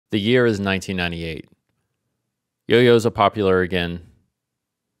The year is 1998. Yo-yos are popular again.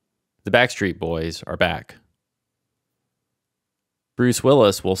 The Backstreet Boys are back. Bruce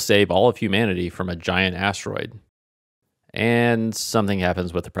Willis will save all of humanity from a giant asteroid. And something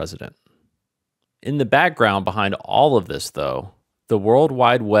happens with the president. In the background behind all of this, though, the World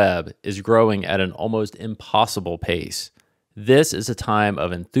Wide Web is growing at an almost impossible pace. This is a time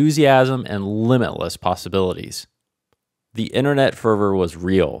of enthusiasm and limitless possibilities. The internet fervor was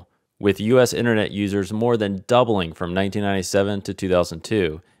real, with US internet users more than doubling from 1997 to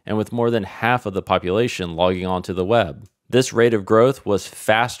 2002, and with more than half of the population logging onto the web. This rate of growth was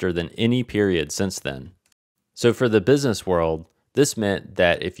faster than any period since then. So for the business world, this meant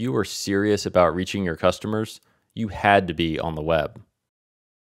that if you were serious about reaching your customers, you had to be on the web.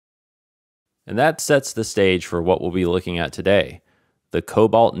 And that sets the stage for what we'll be looking at today, the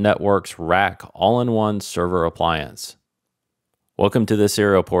Cobalt Networks RaQ all-in-one server appliance. Welcome to the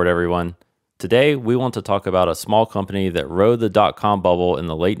Serial Port, everyone. Today, we want to talk about a small company that rode the dot-com bubble in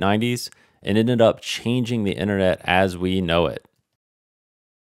the late 90s and ended up changing the internet as we know it.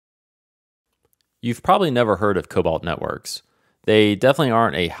 You've probably never heard of Cobalt Networks. They definitely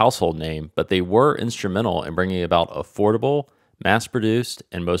aren't a household name, but they were instrumental in bringing about affordable, mass-produced,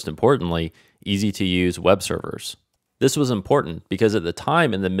 and most importantly, easy-to-use web servers. This was important because at the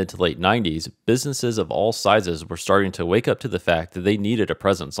time in the mid to late 90s, businesses of all sizes were starting to wake up to the fact that they needed a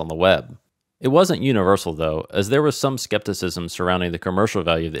presence on the web. It wasn't universal though, as there was some skepticism surrounding the commercial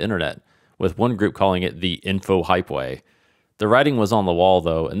value of the internet, with one group calling it the info hype way. The writing was on the wall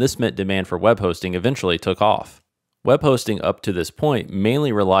though, and this meant demand for web hosting eventually took off. Web hosting up to this point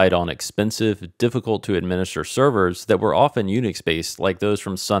mainly relied on expensive, difficult to administer servers that were often Unix-based like those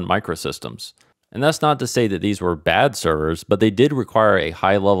from Sun Microsystems. And that's not to say that these were bad servers, but they did require a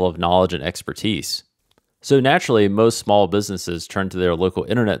high level of knowledge and expertise. So naturally, most small businesses turned to their local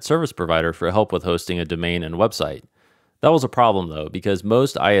internet service provider for help with hosting a domain and website. That was a problem though, because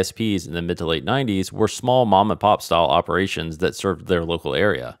most ISPs in the mid to late 90s were small mom and pop style operations that served their local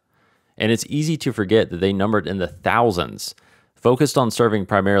area. And it's easy to forget that they numbered in the thousands. Focused on serving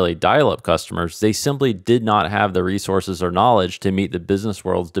primarily dial-up customers, they simply did not have the resources or knowledge to meet the business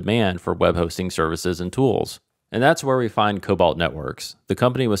world's demand for web hosting services and tools. And that's where we find Cobalt Networks. The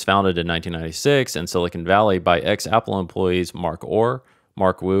company was founded in 1996 in Silicon Valley by ex-Apple employees Mark Orr,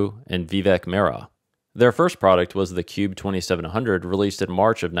 Mark Wu, and Vivek Mehra. Their first product was the Qube 2700, released in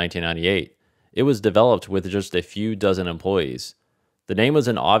March of 1998. It was developed with just a few dozen employees. The name was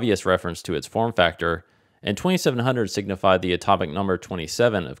an obvious reference to its form factor, and 2700 signified the atomic number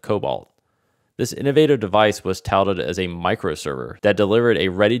 27 of cobalt. This innovative device was touted as a microserver that delivered a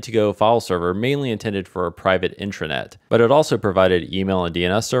ready-to-go file server mainly intended for a private intranet, but it also provided email and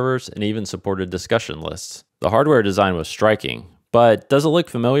DNS servers and even supported discussion lists. The hardware design was striking, but does it look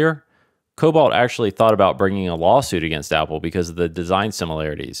familiar? Cobalt actually thought about bringing a lawsuit against Apple because of the design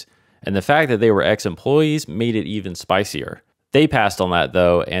similarities, and the fact that they were ex-employees made it even spicier. They passed on that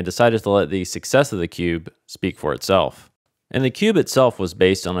though and decided to let the success of the Qube speak for itself. And the Qube itself was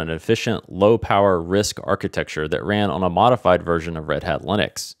based on an efficient, low-power RISC architecture that ran on a modified version of Red Hat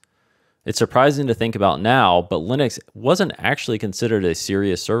Linux. It's surprising to think about now, but Linux wasn't actually considered a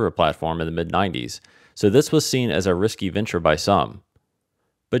serious server platform in the mid-90s, so this was seen as a risky venture by some.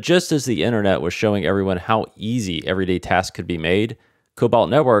 But just as the internet was showing everyone how easy everyday tasks could be made, Cobalt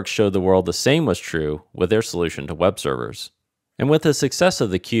Networks showed the world the same was true with their solution to web servers. And with the success of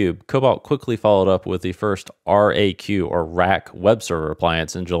the Qube, Cobalt quickly followed up with the first RaQ or RaQ web server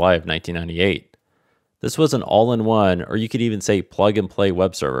appliance in July of 1998. This was an all-in-one, or you could even say plug-and-play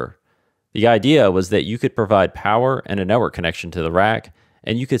web server. The idea was that you could provide power and a network connection to the rack,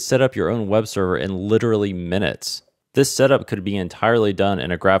 and you could set up your own web server in literally minutes. This setup could be entirely done in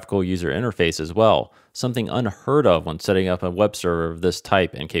a graphical user interface as well, something unheard of when setting up a web server of this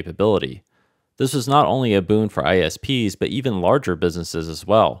type and capability. This was not only a boon for ISPs, but even larger businesses as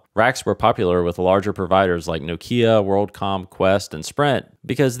well. RaQs were popular with larger providers like Nokia, WorldCom, Quest, and Sprint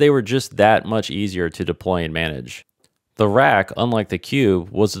because they were just that much easier to deploy and manage. The RaQ, unlike the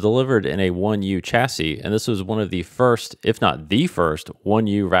Qube, was delivered in a 1U chassis, and this was one of the first, if not the first,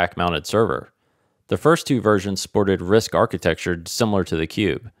 1U rack-mounted server. The first two versions sported RISC architecture similar to the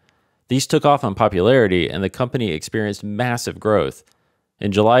Qube. These took off in popularity, and the company experienced massive growth.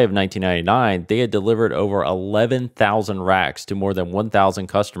 In July of 1999, they had delivered over 11,000 RaQs to more than 1,000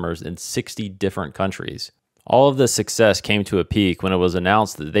 customers in 60 different countries. All of this success came to a peak when it was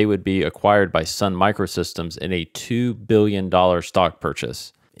announced that they would be acquired by Sun Microsystems in a $2 billion stock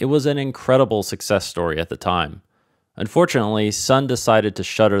purchase. It was an incredible success story at the time. Unfortunately, Sun decided to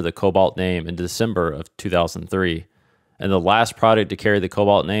shutter the Cobalt name in December of 2003. and the last product to carry the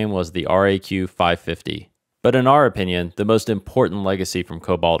Cobalt name was the RaQ 550. But in our opinion, the most important legacy from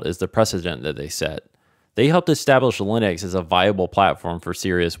Cobalt is the precedent that they set. They helped establish Linux as a viable platform for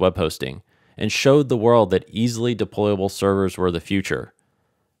serious web hosting, and showed the world that easily deployable servers were the future.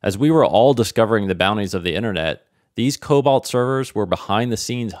 As we were all discovering the bounties of the internet, these Cobalt servers were behind the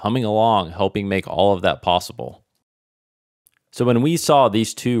scenes humming along, helping make all of that possible. So when we saw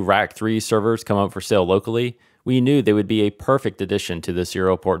these two RaQ 3 servers come up for sale locally, we knew they would be a perfect addition to the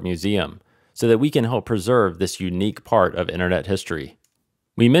Serial Port Museum, so that we can help preserve this unique part of internet history.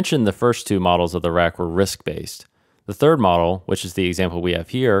 We mentioned the first two models of the RaQ were RISC-based. The third model, which is the example we have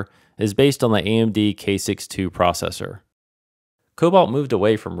here, is based on the AMD K62 processor. Cobalt moved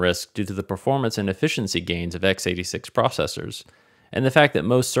away from RISC due to the performance and efficiency gains of x86 processors, and the fact that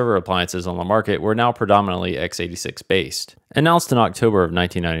most server appliances on the market were now predominantly x86 based. Announced in October of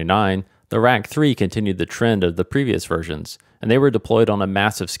 1999, the RaQ 3 continued the trend of the previous versions, and they were deployed on a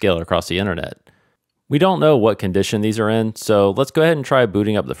massive scale across the internet. We don't know what condition these are in, so let's go ahead and try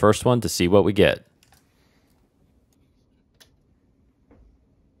booting up the first one to see what we get.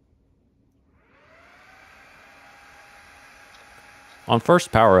 On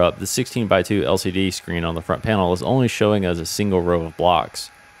first power up, the 16:2 LCD screen on the front panel is only showing us a single row of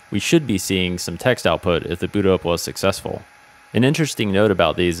blocks. We should be seeing some text output if the boot up was successful. An interesting note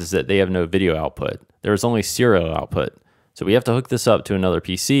about these is that they have no video output. There is only serial output, so we have to hook this up to another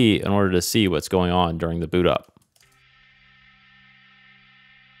PC in order to see what's going on during the boot up.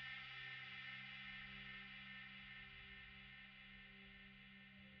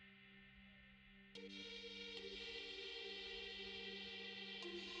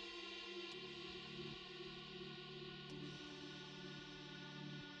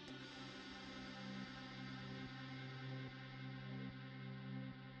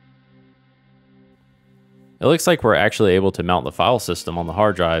 It looks like we're actually able to mount the file system on the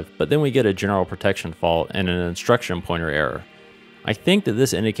hard drive, but then we get a general protection fault and an instruction pointer error. I think that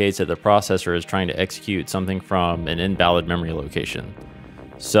this indicates that the processor is trying to execute something from an invalid memory location.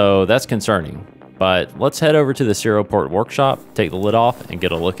 So that's concerning, but let's head over to the serial port workshop, take the lid off, and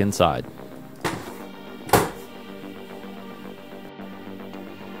get a look inside.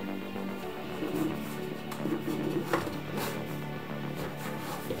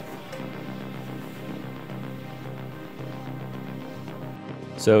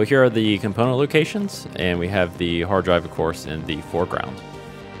 So here are the component locations, and we have the hard drive, of course, in the foreground.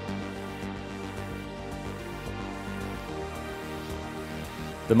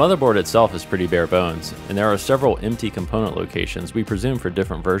 The motherboard itself is pretty bare bones, and there are several empty component locations we presume for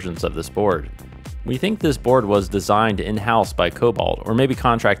different versions of this board. We think this board was designed in-house by Cobalt, or maybe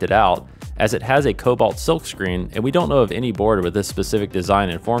contracted out, as it has a Cobalt silkscreen, and we don't know of any board with this specific design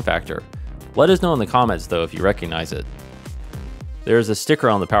and form factor. Let us know in the comments though if you recognize it. There is a sticker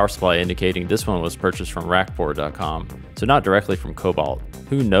on the power supply indicating this one was purchased from rackboard.com, so not directly from Cobalt.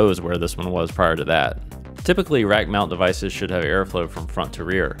 Who knows where this one was prior to that? Typically, rack mount devices should have airflow from front to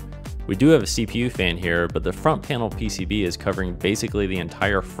rear. We do have a CPU fan here, but the front panel PCB is covering basically the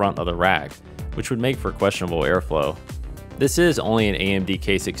entire front of the rack, which would make for questionable airflow. This is only an AMD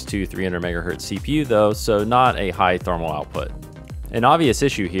K62 300MHz CPU though, so not a high thermal output. An obvious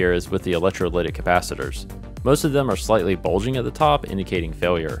issue here is with the electrolytic capacitors. Most of them are slightly bulging at the top, indicating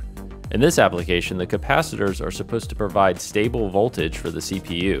failure. In this application, the capacitors are supposed to provide stable voltage for the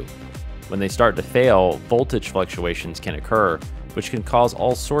CPU. When they start to fail, voltage fluctuations can occur, which can cause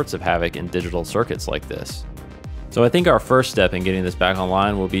all sorts of havoc in digital circuits like this. So I think our first step in getting this back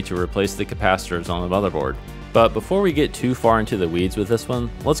online will be to replace the capacitors on the motherboard. But before we get too far into the weeds with this one,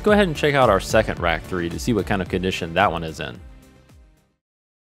 let's go ahead and check out our second RaQ 3 to see what kind of condition that one is in.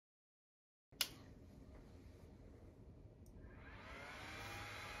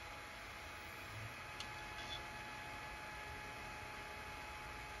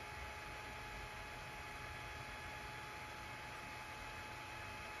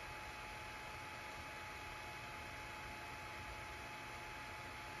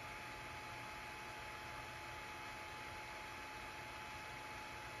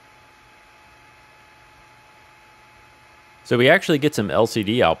 So we actually get some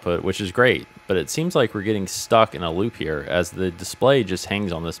LCD output, which is great, but it seems like we're getting stuck in a loop here as the display just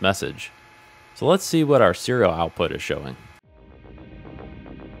hangs on this message. So let's see what our serial output is showing.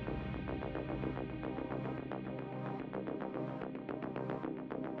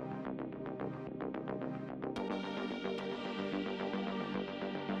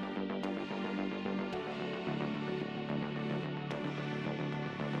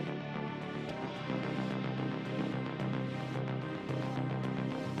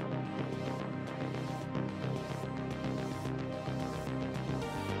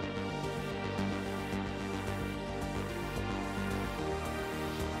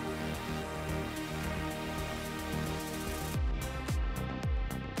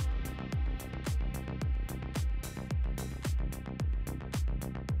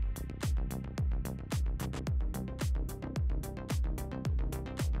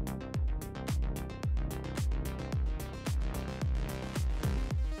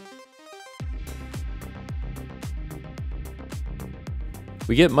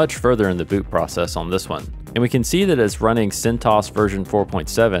 We get much further in the boot process on this one, and we can see that it's running CentOS version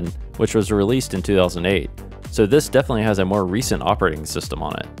 4.7, which was released in 2008, so this definitely has a more recent operating system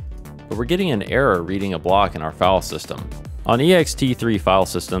on it. But we're getting an error reading a block in our file system. On ext3 file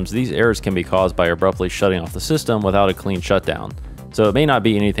systems, these errors can be caused by abruptly shutting off the system without a clean shutdown, so it may not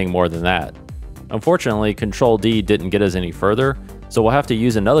be anything more than that. Unfortunately, Control-D didn't get us any further, so we'll have to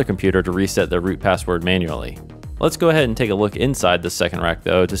use another computer to reset the root password manually. Let's go ahead and take a look inside the second rack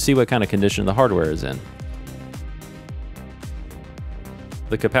though to see what kind of condition the hardware is in.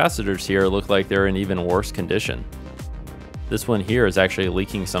 The capacitors here look like they're in even worse condition. This one here is actually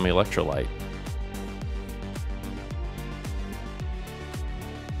leaking some electrolyte.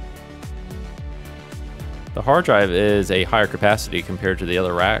 The hard drive is a higher capacity compared to the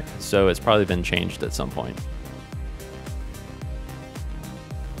other rack, so it's probably been changed at some point.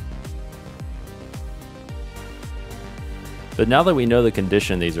 But now that we know the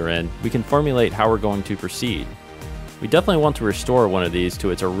condition these are in, we can formulate how we're going to proceed. We definitely want to restore one of these to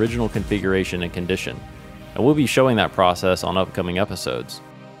its original configuration and condition, and we'll be showing that process on upcoming episodes.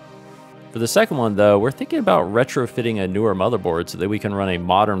 For the second one though, we're thinking about retrofitting a newer motherboard so that we can run a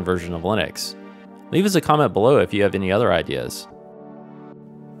modern version of Linux. Leave us a comment below if you have any other ideas.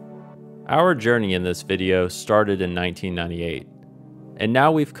 Our journey in this video started in 1998, and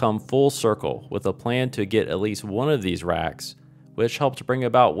now we've come full circle with a plan to get at least one of these racks, which helped bring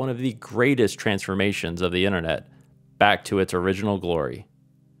about one of the greatest transformations of the internet back to its original glory.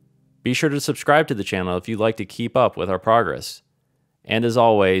 Be sure to subscribe to the channel if you'd like to keep up with our progress. And as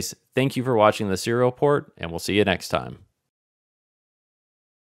always, thank you for watching the Serial Port, and we'll see you next time.